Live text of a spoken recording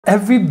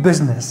Every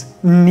business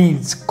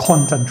needs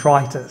content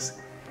writers,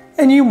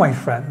 and you, my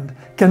friend,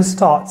 can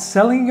start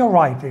selling your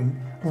writing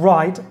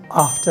right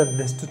after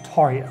this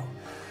tutorial.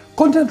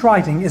 Content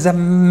writing is a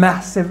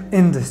massive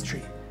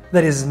industry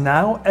that is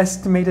now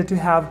estimated to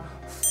have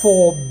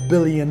 $4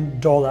 billion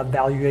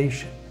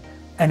valuation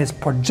and is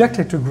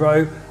projected to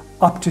grow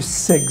up to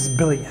 $6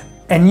 billion.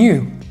 And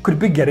you could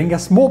be getting a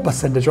small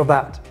percentage of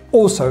that,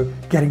 also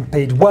getting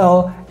paid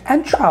well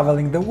and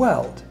traveling the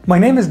world. My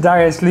name is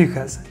Darius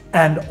Lucas,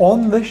 and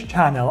on this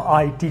channel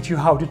I teach you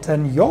how to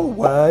turn your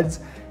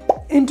words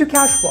into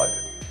cash flow.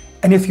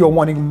 And if you're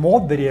wanting more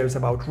videos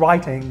about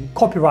writing,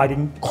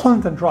 copywriting,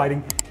 content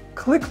writing,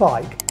 click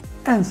like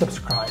and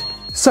subscribe.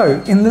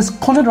 So in this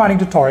content writing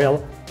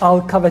tutorial,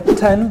 I'll cover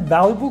 10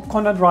 valuable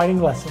content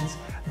writing lessons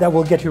that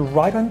will get you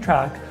right on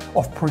track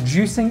of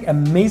producing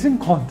amazing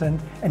content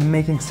and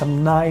making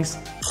some nice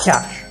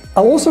cash.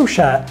 I'll also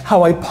share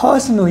how I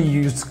personally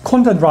used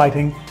content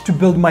writing to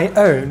build my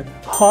own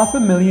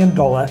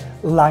 $500,000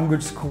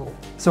 language school.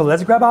 So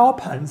let's grab our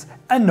pens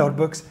and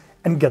notebooks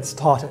and get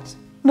started.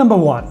 Number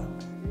one,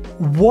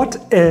 what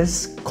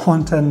is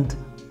content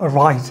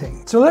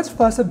writing? So let's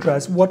first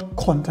address what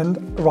content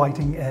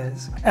writing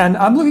is. And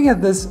I'm looking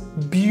at this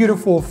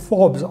beautiful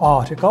Forbes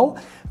article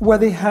where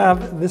they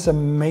have this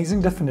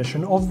amazing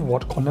definition of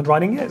what content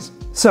writing is.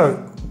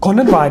 So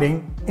content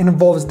writing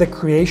involves the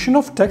creation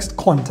of text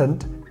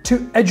content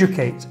to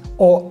educate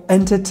or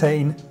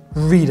entertain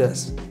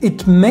readers.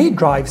 It may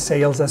drive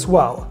sales as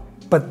well,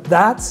 but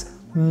that's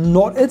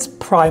not its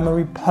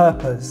primary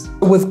purpose.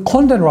 With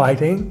content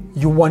writing,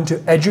 you want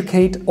to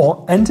educate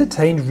or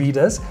entertain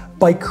readers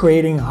by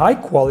creating high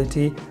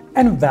quality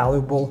and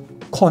valuable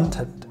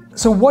content.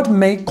 So what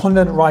may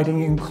content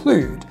writing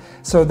include?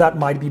 So that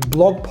might be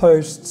blog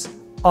posts,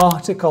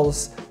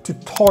 articles,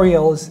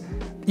 tutorials,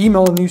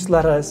 email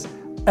newsletters,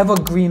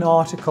 evergreen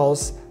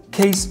articles,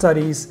 case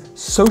studies,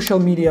 social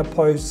media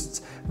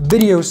posts,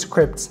 video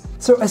scripts.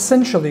 So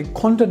essentially,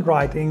 content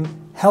writing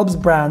helps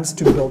brands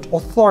to build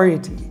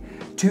authority,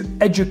 to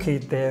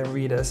educate their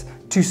readers,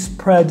 to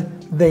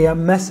spread their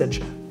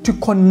message, to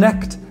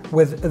connect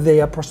with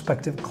their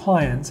prospective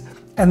clients,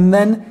 and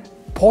then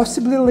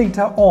possibly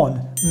later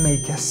on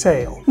make a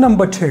sale.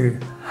 Number two,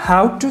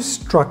 how to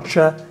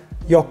structure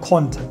your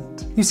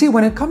content. You see,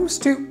 when it comes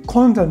to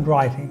content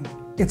writing,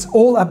 it's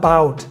all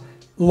about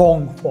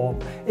long form.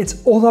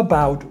 It's all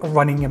about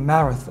running a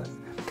marathon.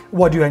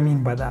 What do I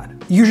mean by that?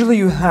 Usually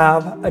you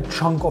have a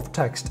chunk of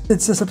text.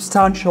 It's a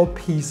substantial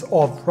piece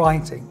of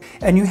writing,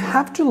 and you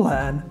have to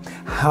learn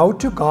how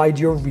to guide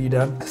your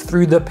reader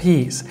through the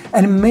piece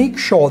and make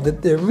sure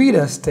that the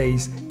reader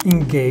stays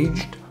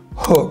engaged,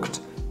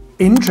 hooked,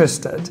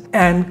 interested,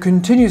 and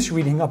continues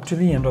reading up to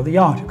the end of the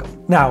article.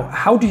 Now,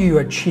 how do you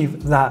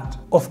achieve that?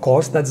 Of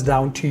course, that's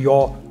down to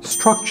your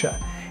structure.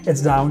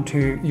 It's down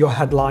to your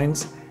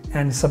headlines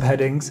and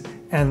subheadings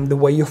and the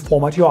way you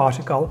format your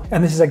article.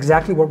 And this is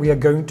exactly what we are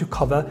going to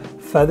cover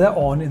further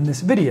on in this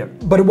video.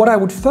 But what I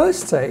would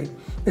first say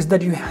is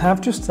that you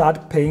have to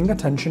start paying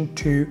attention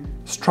to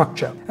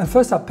structure, and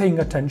first start paying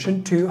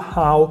attention to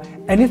how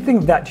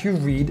anything that you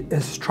read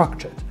is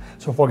structured.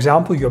 So for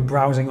example, you're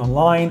browsing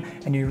online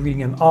and you're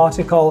reading an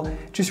article,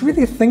 just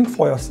really think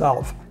for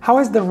yourself, how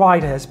has the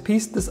writer has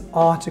pieced this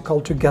article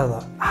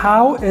together?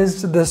 How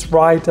is this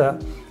writer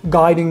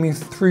guiding me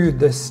through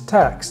this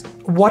text?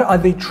 What are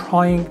they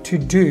trying to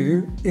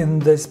do in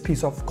this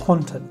piece of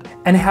content?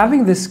 And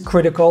having this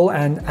critical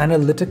and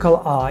analytical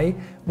eye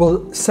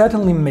will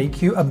certainly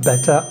make you a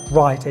better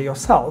writer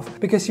yourself,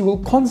 because you will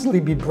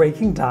constantly be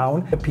breaking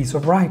down a piece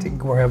of writing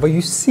wherever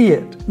you see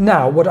it.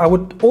 Now, what I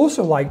would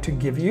also like to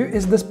give you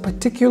is this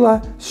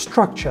particular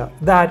structure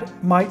that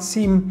might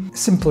seem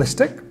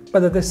simplistic,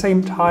 but at the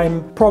same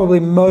time, probably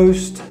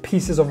most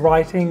pieces of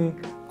writing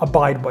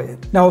abide by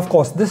it. Now, of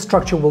course, this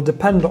structure will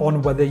depend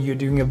on whether you're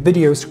doing a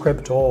video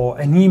script or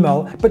an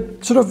email,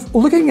 but sort of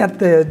looking at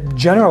the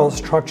general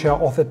structure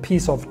of a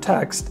piece of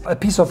text, a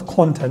piece of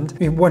content,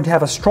 you want to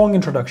have a strong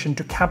introduction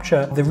to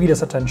capture the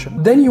reader's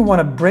attention. Then you want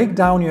to break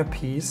down your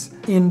piece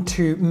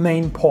into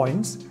main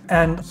points.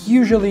 And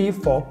usually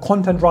for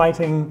content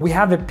writing, we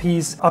have a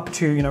piece up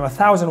to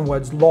 1,000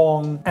 words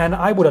long, and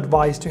I would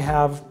advise to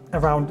have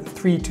around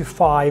 3 to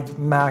 5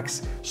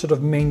 max sort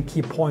of main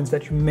key points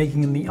that you're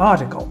making in the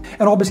article.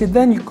 And obviously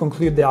then you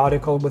conclude the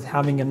article with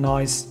having a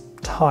nice,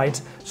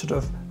 tight sort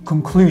of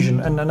conclusion.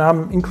 And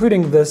I'm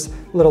including this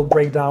little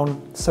breakdown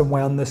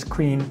somewhere on the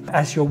screen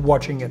as you're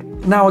watching it.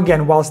 Now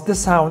again, whilst this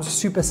sounds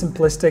super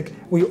simplistic,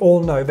 we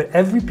all know that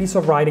every piece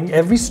of writing,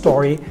 every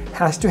story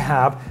has to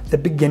have the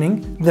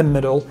beginning, the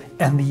middle,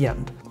 and the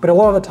end. But a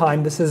lot of the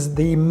time, this is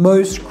the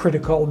most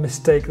critical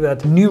mistake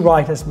that new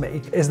writers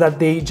make, is that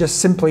they just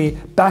simply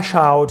bash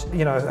out,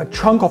 a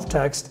chunk of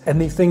text and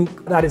they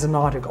think that is an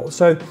article.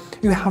 So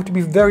you have to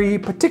be very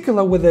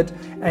particular with it,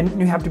 and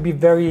you have to be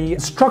very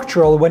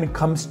structural when it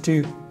comes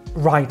to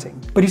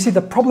writing. But you see,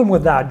 the problem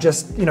with that,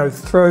 just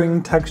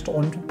throwing text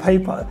onto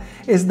paper,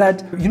 is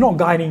that you're not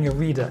guiding your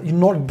reader. You're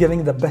not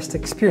giving the best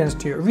experience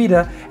to your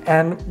reader.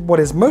 And what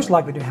is most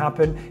likely to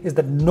happen is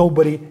that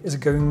nobody is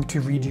going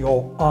to read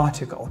your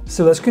article.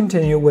 So let's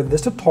continue with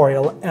this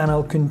tutorial, and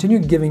I'll continue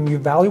giving you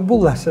valuable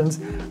lessons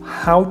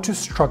how to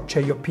structure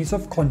your piece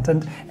of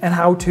content and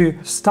how to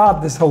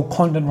start this whole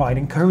content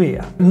writing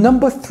career.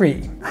 Number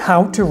 3,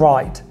 how to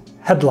write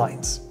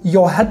headlines.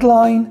 Your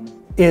headline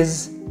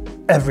is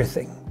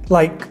everything.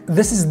 Like,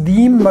 this is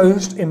the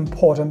most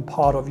important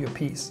part of your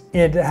piece.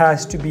 It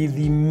has to be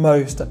the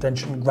most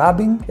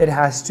attention-grabbing, it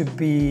has to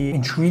be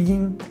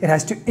intriguing, it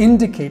has to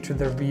indicate to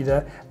the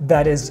reader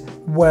that is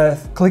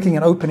worth clicking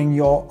and opening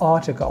your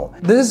article.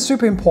 This is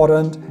super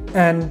important,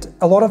 and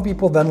a lot of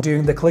people then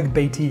doing the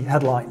clickbaity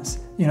headlines,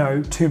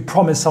 to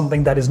promise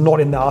something that is not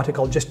in the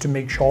article just to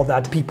make sure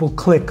that people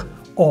click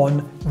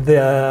on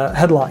the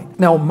headline.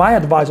 Now, my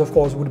advice, of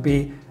course, would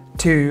be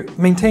to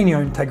maintain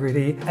your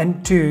integrity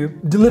and to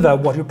deliver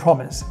what you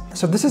promise.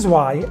 So this is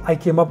why I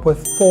came up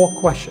with 4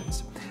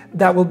 questions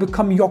that will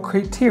become your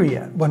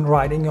criteria when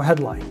writing your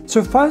headline.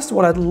 So first,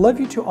 what I'd love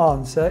you to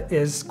answer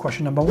is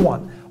question number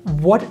 1.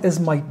 What is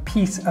my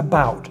piece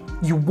about?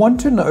 You want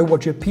to know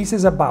what your piece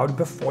is about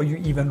before you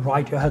even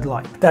write your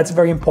headline. That's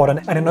very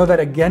important. And I know that,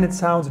 again, it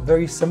sounds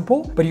very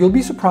simple, but you'll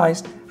be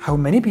surprised how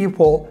many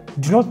people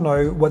do not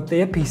know what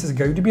their piece is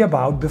going to be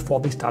about before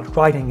they start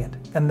writing it.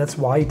 And that's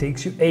why it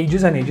takes you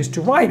ages and ages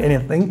to write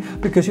anything,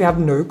 because you have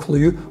no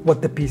clue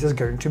what the piece is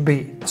going to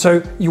be.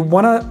 So you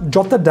want to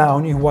jot that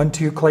down, you want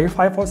to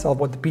clarify for yourself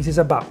what the piece is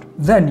about.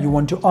 Then you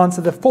want to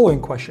answer the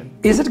following question.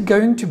 Is it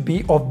going to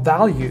be of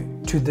value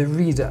to the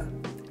reader?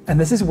 And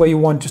this is where you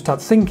want to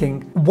start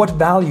thinking, what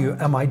value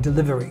am I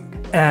delivering?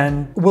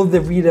 And will the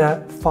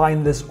reader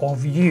find this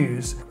of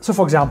use? So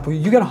for example,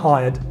 you get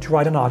hired to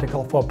write an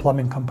article for a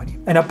plumbing company.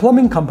 And a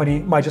plumbing company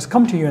might just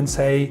come to you and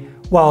say,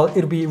 well,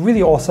 it'd be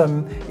really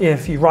awesome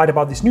if you write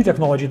about this new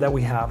technology that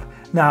we have.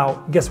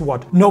 Now, guess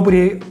what?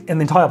 Nobody in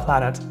the entire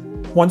planet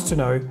wants to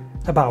know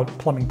about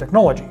plumbing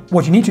technology.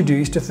 What you need to do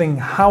is to think,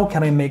 how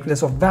can I make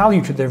this of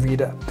value to the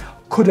reader?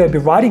 Could I be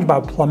writing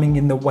about plumbing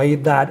in the way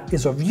that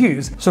is of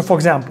use? So for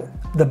example,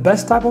 the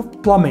best type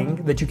of plumbing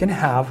that you can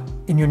have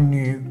in your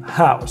new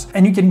house.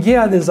 And you can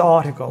gear this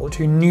article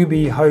to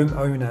newbie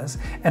homeowners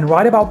and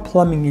write about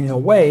plumbing in a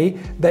way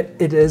that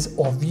it is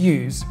of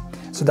use.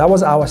 So that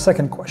was our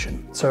second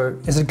question. So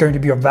is it going to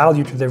be of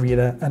value to the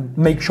reader? And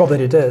make sure that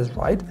it is,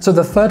 right? So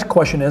the third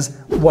question is,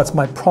 what's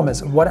my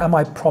promise? What am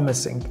I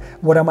promising?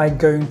 What am I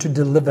going to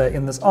deliver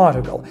in this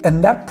article?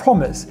 And that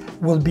promise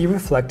will be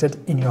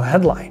reflected in your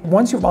headline.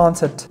 Once you've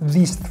answered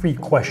these 3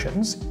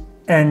 questions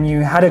and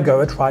you had a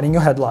go at writing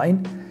your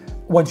headline,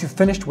 once you've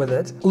finished with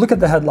it, look at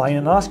the headline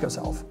and ask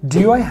yourself,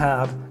 do I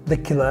have the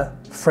killer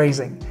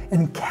phrasing?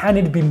 And can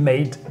it be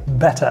made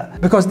better?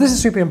 Because this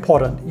is super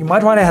important. You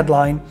might write a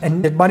headline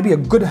and it might be a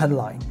good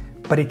headline,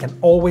 but it can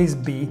always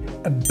be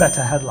a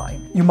better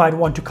headline. You might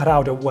want to cut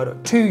out a word or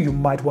 2, you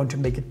might want to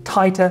make it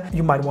tighter,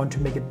 you might want to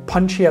make it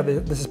punchier.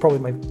 This is probably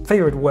my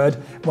favorite word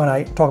when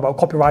I talk about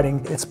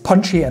copywriting. It's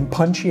punchy and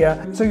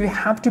punchier. So you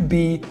have to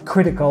be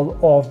critical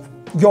of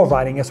your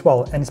writing as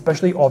well, and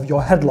especially of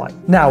your headline.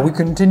 Now we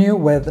continue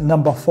with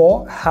number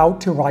 4, how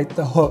to write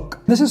the hook.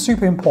 This is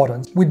super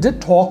important. We did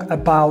talk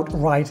about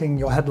writing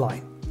your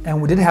headline,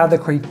 and we did have the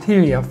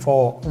criteria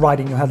for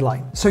writing your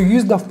headline. So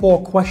use the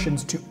 4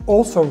 questions to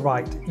also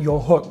write your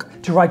hook,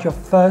 to write your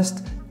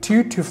first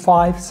 2 to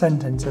 5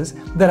 sentences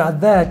that are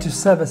there to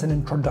serve as an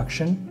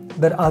introduction,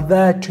 that are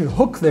there to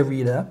hook the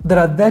reader, that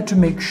are there to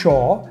make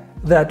sure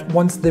that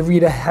once the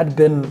reader had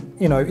been,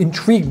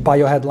 intrigued by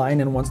your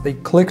headline, and once they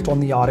clicked on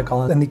the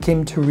article and they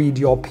came to read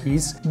your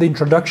piece, the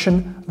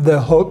introduction,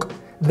 the hook,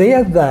 they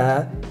are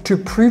there to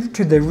prove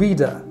to the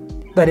reader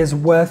that is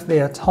worth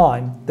their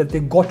time, that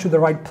they got to the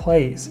right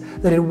place,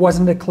 that it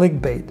wasn't a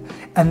clickbait,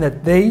 and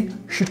that they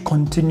should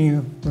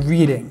continue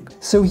reading.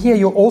 So here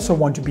you also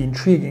want to be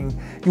intriguing,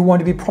 you want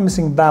to be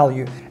promising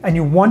value, and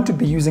you want to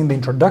be using the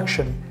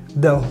introduction,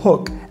 the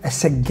hook,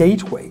 as a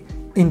gateway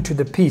into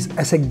the piece,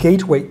 as a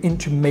gateway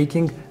into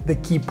making the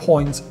key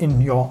points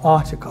in your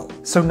article.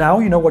 So now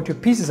you know what your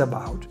piece is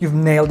about. You've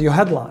nailed your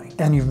headline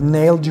and you've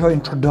nailed your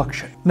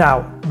introduction.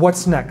 Now,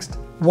 what's next?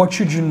 What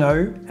should you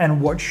know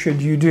and what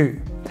should you do?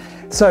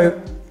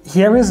 So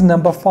here is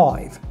number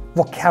 5,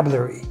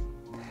 vocabulary.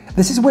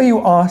 This is where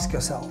you ask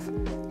yourself,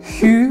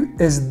 who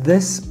is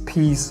this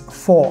piece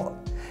for?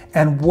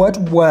 And what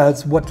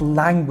words, what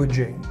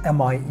languaging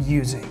am I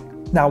using?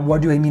 Now,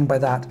 what do I mean by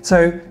that?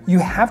 So you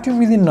have to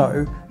really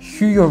know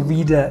who your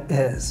reader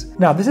is.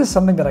 Now, this is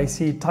something that I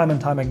see time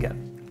and time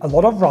again. A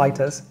lot of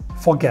writers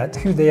forget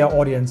who their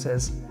audience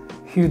is,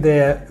 who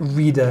their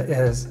reader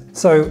is.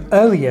 So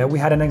earlier we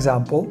had an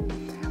example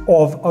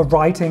of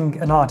writing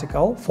an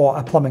article for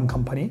a plumbing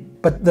company.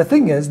 But the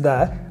thing is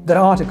that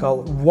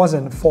article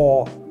wasn't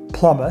for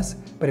plumbers,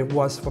 but it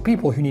was for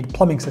people who need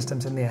plumbing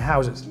systems in their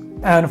houses.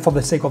 And for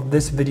the sake of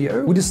this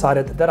video, we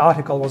decided that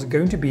article was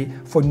going to be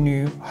for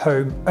new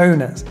home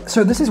owners.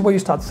 So this is where you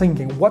start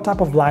thinking, what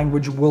type of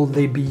language will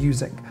they be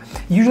using?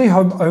 Usually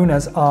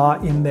homeowners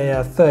are in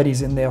their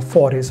 30s, in their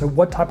 40s, so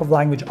what type of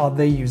language are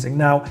they using?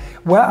 Now,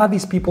 where are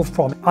these people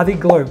from? Are they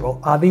global?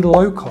 Are they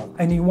local?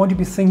 And you want to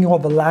be thinking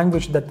of the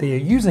language that they are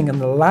using and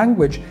the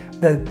language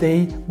that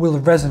they will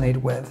resonate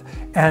with.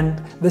 And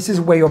this is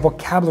where your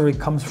vocabulary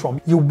comes from.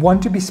 You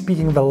want to be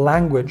speaking the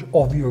language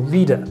of your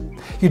reader.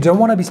 You don't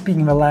want to be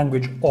speaking the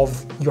language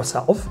of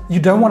yourself. You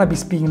don't want to be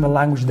speaking the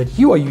language that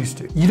you are used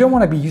to. You don't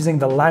want to be using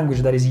the language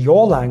that is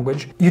your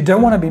language. You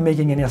don't want to be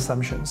making any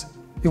assumptions.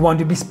 You want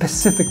to be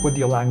specific with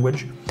your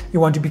language.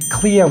 You want to be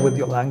clear with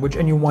your language,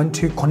 and you want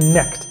to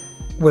connect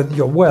with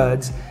your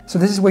words. So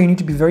this is where you need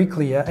to be very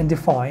clear and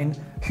define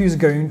who's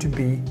going to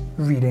be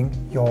reading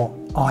your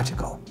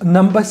article.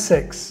 Number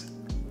 6,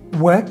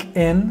 work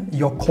in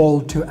your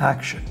call to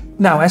action.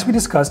 Now, as we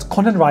discussed,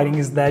 content writing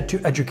is there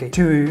to educate,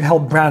 to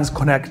help brands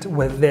connect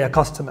with their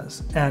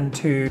customers and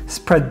to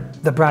spread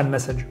the brand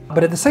message.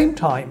 But at the same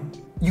time,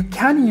 you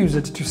can use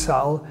it to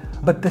sell,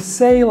 but the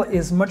sale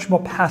is much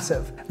more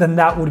passive than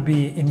that would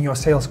be in your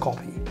sales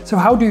copy. So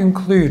how do you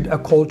include a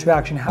call to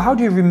action? How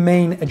do you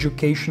remain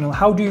educational?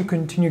 How do you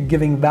continue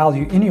giving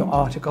value in your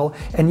article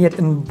and yet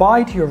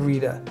invite your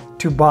reader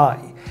to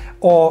buy?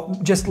 Or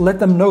just let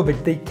them know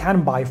that they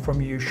can buy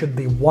from you should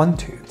they want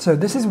to. So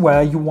this is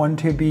where you want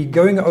to be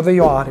going over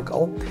your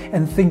article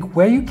and think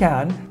where you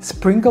can,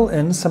 sprinkle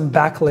in some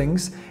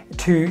backlinks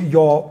to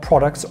your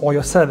products or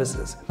your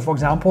services. For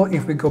example,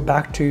 if we go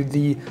back to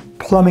the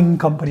plumbing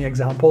company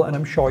example, and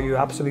I'm sure you're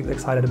absolutely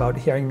excited about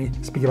hearing me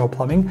speak about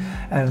plumbing.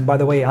 And by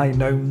the way, I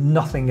know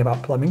nothing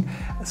about plumbing,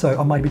 so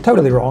I might be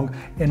totally wrong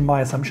in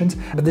my assumptions,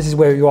 but this is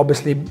where you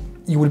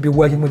would be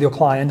working with your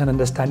client and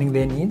understanding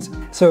their needs.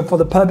 So for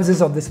the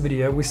purposes of this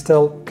video, we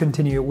still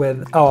continue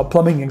with our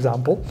plumbing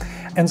example.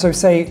 And so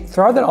say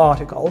throughout that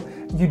article,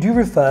 you do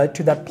refer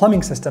to that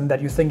plumbing system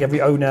that you think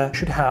every owner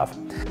should have.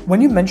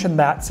 When you mention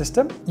that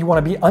system, you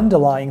want to be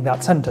underlying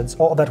that sentence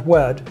or that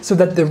word so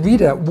that the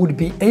reader would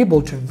be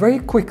able to very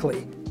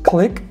quickly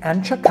click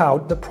and check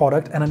out the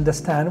product and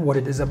understand what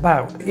it is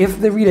about.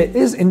 If the reader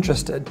is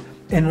interested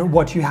in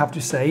what you have to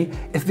say,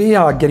 if they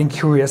are getting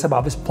curious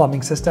about this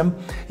plumbing system,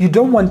 you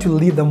don't want to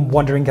leave them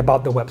wondering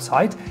about the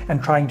website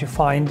and trying to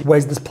find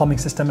where's this plumbing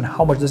system and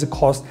how much does it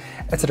cost,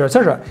 etc.,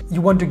 etc. You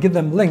want to give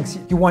them links.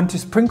 You want to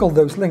sprinkle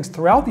those links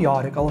throughout the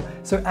article,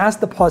 so as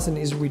the person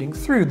is reading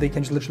through, they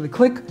can just literally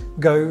click,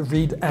 go,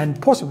 read,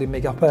 and possibly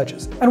make a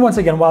purchase. And once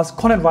again, whilst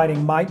content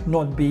writing might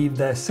not be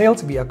the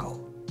sales vehicle,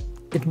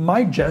 it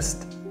might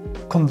just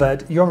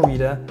convert your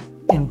reader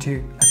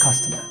into a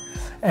customer.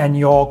 And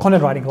your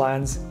content writing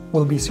clients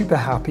will be super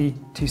happy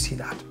to see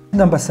that.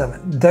 Number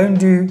 7, don't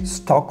do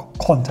stock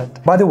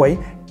content. By the way,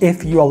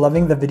 if you are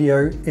loving the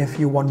video, if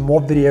you want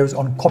more videos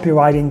on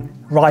copywriting,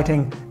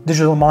 writing,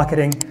 digital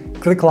marketing,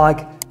 click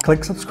like,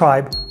 click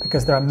subscribe,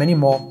 because there are many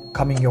more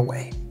coming your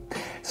way.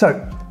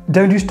 So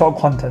don't do stock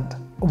content.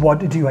 What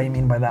do I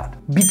mean by that?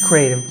 Be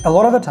creative. A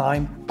lot of the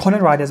time,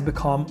 content writers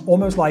become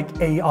almost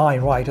like AI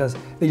writers.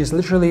 They just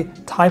literally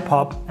type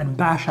up and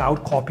bash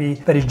out copy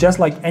that is just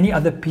like any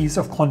other piece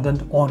of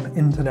content on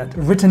internet,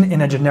 written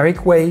in a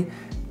generic way,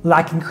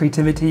 lacking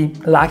creativity,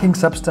 lacking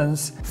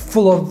substance,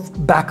 full of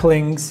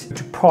backlinks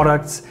to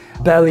products,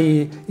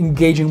 barely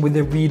engaging with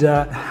the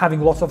reader, having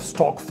lots of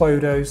stock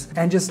photos,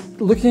 and just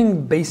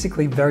looking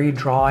basically very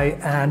dry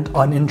and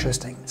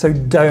uninteresting. So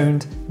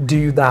don't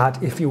do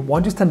that. If you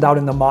want to stand out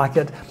in the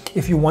market,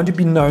 if you want to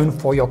be known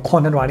for your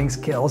content writing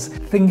skills,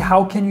 think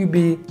how can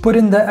you put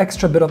in the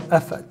extra bit of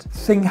effort.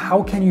 Think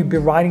how can you be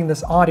writing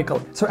this article.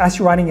 So as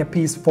you're writing a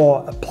piece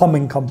for a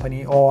plumbing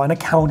company or an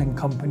accounting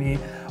company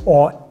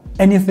or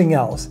anything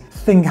else,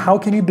 think how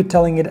can you be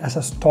telling it as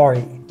a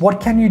story?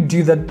 What can you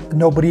do that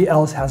nobody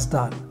else has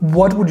done?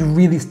 What would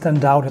really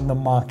stand out in the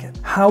market?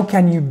 How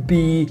can you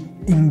be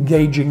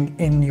engaging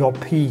in your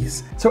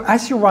piece? So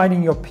as you're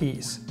writing your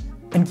piece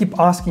and keep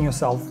asking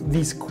yourself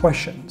these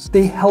questions,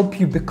 they help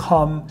you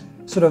become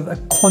sort of a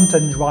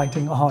content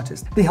writing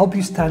artist. They help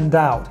you stand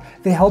out.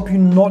 They help you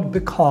not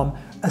become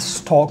a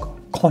stock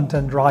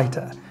content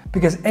writer.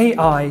 Because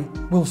AI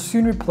will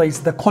soon replace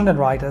the content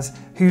writers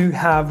who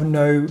have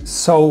no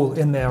soul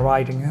in their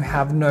writing, who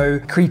have no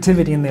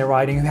creativity in their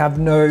writing, who have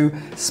no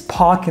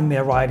spark in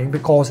their writing,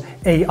 because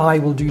AI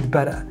will do it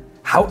better.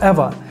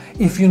 However,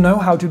 if you know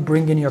how to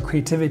bring in your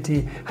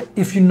creativity,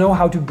 if you know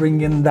how to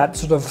bring in that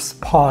sort of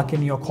spark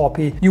in your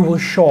copy, you will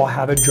sure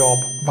have a job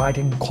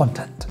writing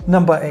content.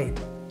 Number 8,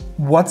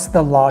 what's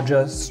the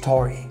larger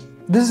story?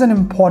 This is an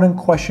important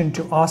question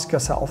to ask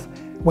yourself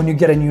when you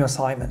get a new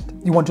assignment.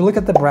 You want to look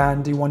at the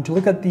brand, you want to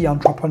look at the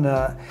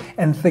entrepreneur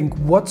and think,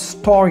 what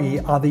story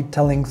are they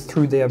telling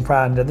through their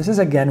brand? And this is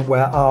again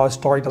where our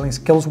storytelling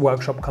skills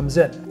workshop comes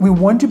in. We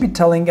want to be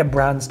telling a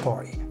brand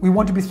story. We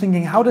want to be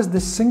thinking, how does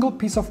this single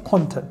piece of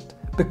content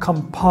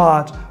become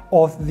part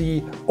of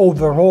the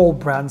overall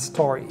brand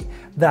story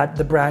that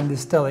the brand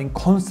is telling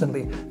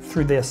constantly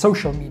through their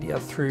social media,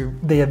 through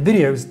their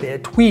videos, their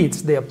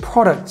tweets, their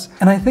products.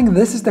 And I think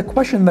this is the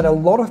question that a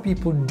lot of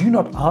people do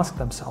not ask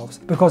themselves,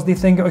 because they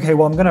think, okay,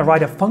 well, I'm going to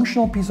write a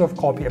functional piece of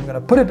copy, I'm going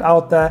to put it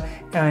out there,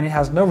 and it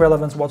has no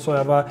relevance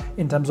whatsoever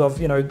in terms of,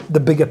 the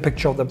bigger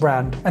picture of the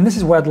brand. And this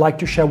is where I'd like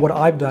to share what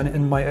I've done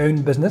in my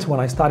own business when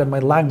I started my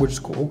language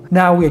school.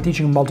 Now we are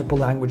teaching multiple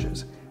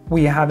languages.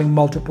 We are having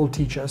multiple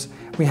teachers,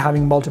 we're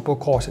having multiple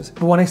courses.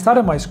 But when I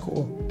started my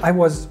school, I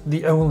was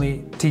the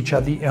only teacher,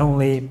 the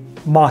only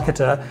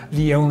marketer,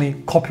 the only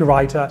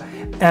copywriter,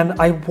 and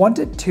I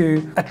wanted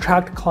to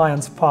attract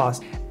clients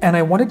fast. And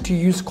I wanted to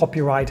use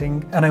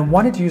copywriting and I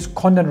wanted to use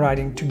content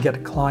writing to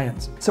get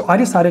clients. So I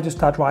decided to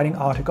start writing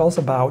articles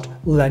about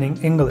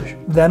learning English.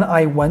 Then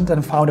I went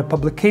and found a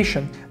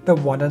publication that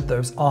wanted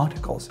those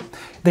articles.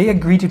 They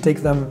agreed to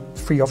take them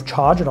free of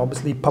charge and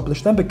obviously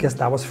publish them because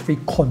that was free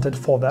content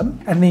for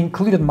them. And they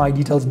included my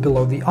details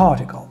below the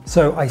article.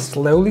 So I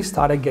slowly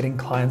started getting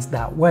clients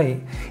that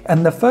way.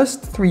 And the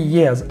first 3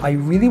 years, I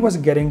really was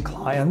getting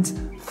clients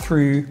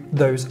through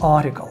those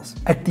articles.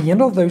 At the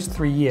end of those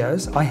 3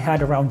 years, I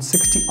had around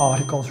 60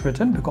 articles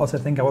written, because I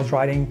think I was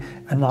writing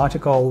an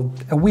article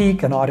a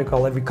week, an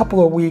article every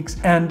couple of weeks.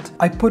 And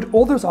I put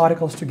all those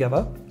articles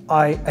together,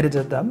 I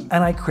edited them,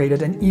 and I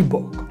created an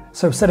ebook.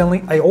 So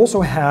suddenly I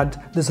also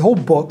had this whole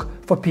book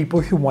for people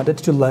who wanted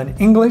to learn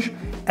English,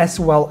 as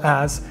well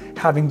as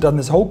having done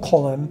this whole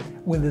column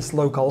with this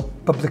local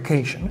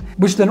publication,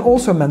 which then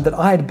also meant that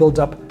I had built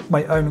up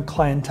my own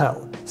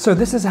clientele. So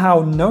this is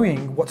how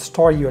knowing what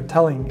story you're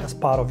telling as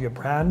part of your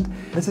brand,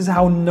 this is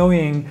how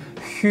knowing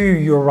who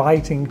you're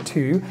writing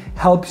to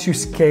helps you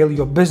scale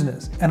your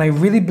business. And I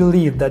really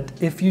believe that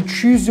if you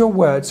choose your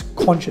words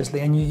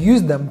consciously and you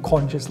use them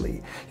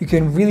consciously, you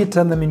can really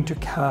turn them into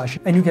cash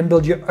and you can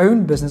build your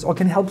own business or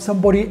can help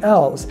somebody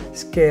else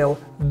scale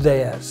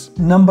theirs.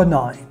 Number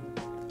 9.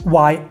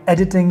 Why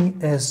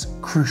editing is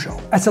crucial.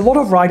 As a lot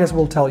of writers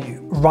will tell you,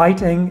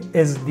 writing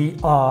is the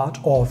art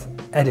of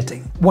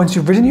editing. Once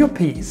you've written your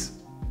piece,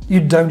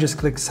 you don't just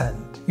click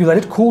send. You let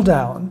it cool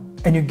down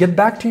and you get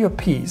back to your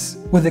piece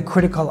with a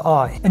critical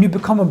eye and you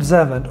become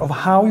observant of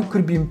how you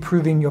could be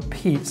improving your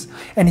piece.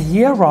 And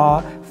here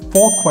are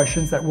 4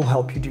 questions that will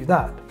help you do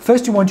that.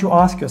 First, you want to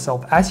ask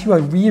yourself, as you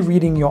are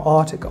rereading your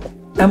article,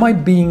 am I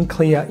being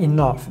clear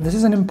enough? This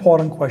is an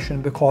important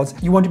question because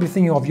you want to be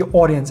thinking of your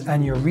audience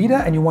and your reader,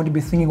 and you want to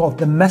be thinking of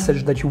the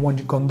message that you want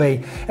to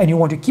convey, and you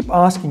want to keep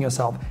asking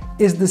yourself,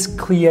 is this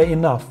clear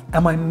enough?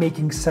 Am I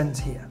making sense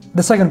here?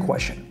 The second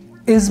question,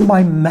 is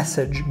my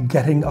message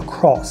getting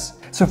across?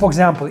 So for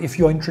example, if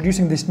you're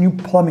introducing this new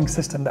plumbing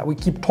system that we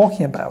keep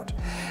talking about,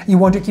 you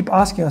want to keep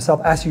asking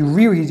yourself as you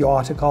reread your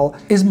article,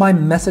 is my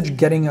message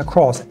getting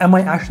across? Am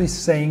I actually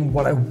saying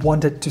what I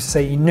wanted to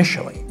say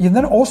initially? You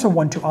then also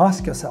want to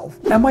ask yourself,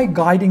 am I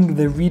guiding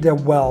the reader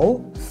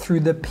well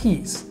through the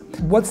piece?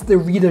 What's the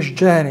reader's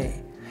journey?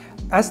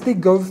 As they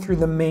go through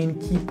the main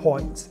key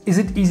points, is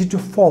it easy to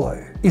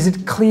follow? Is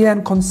it clear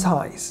and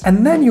concise?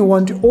 And then you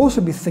want to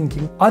also be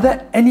thinking, are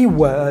there any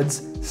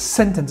words,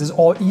 sentences,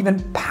 or even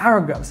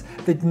paragraphs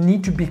that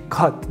need to be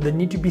cut, that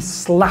need to be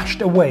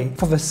slashed away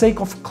for the sake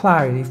of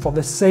clarity, for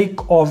the sake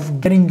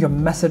of getting your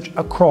message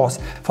across,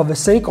 for the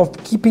sake of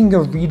keeping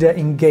your reader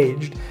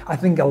engaged? I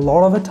think a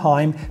lot of the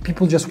time,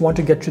 people just want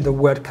to get to the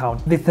word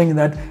count. They think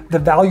that the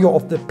value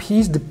of the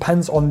piece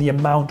depends on the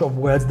amount of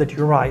words that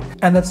you write.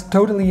 And that's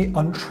totally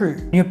untrue.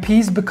 Your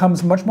piece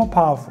becomes much more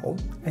powerful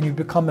and you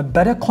become a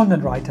better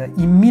content writer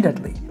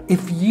immediately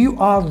if you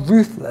are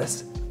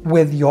ruthless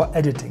with your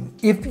editing.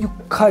 If you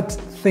cut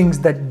things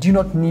that do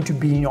not need to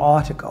be in your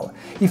article,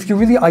 if you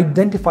really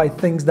identify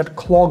things that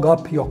clog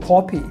up your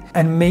copy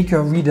and make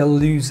your reader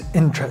lose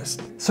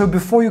interest. So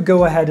before you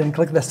go ahead and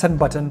click the send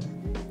button,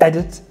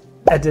 edit,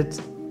 edit,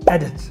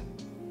 edit.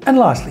 And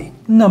lastly,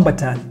 number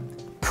 10,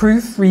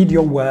 proofread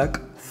your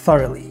work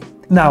thoroughly.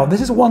 Now,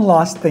 this is one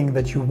last thing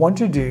that you want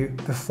to do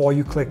before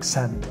you click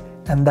send,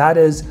 and that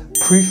is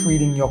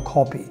proofreading your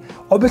copy.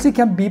 Obviously, it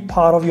can be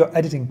part of your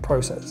editing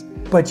process,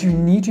 but you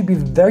need to be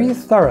very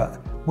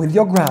thorough with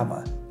your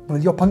grammar,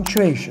 with your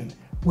punctuation,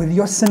 with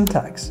your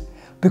syntax,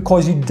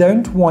 because you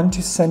don't want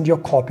to send your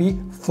copy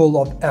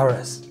full of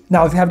errors.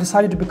 Now, if you have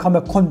decided to become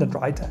a content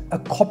writer, a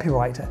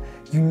copywriter,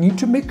 you need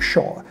to make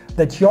sure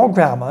that your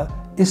grammar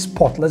is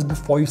spotless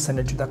before you send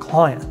it to the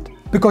client.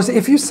 Because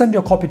if you send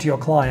your copy to your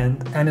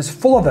client and it's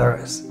full of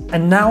errors,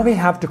 and now they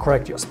have to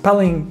correct your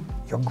spelling,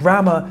 your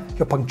grammar,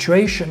 your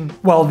punctuation,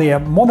 well, they are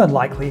more than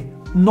likely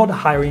not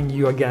hiring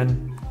you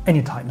again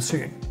anytime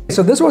soon.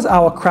 So this was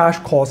our crash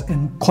course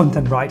in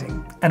content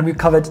writing, and we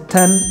covered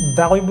 10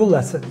 valuable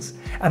lessons,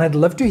 and I'd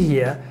love to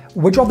hear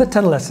which of the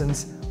 10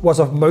 lessons was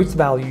of most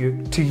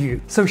value to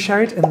you. So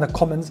share it in the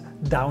comments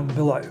down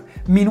below.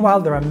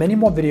 Meanwhile, there are many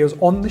more videos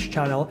on this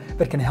channel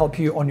that can help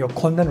you on your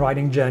content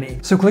writing journey.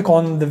 So click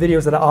on the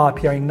videos that are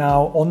appearing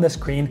now on the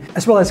screen,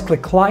 as well as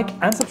click like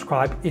and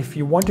subscribe if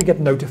you want to get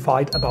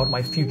notified about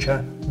my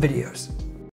future videos.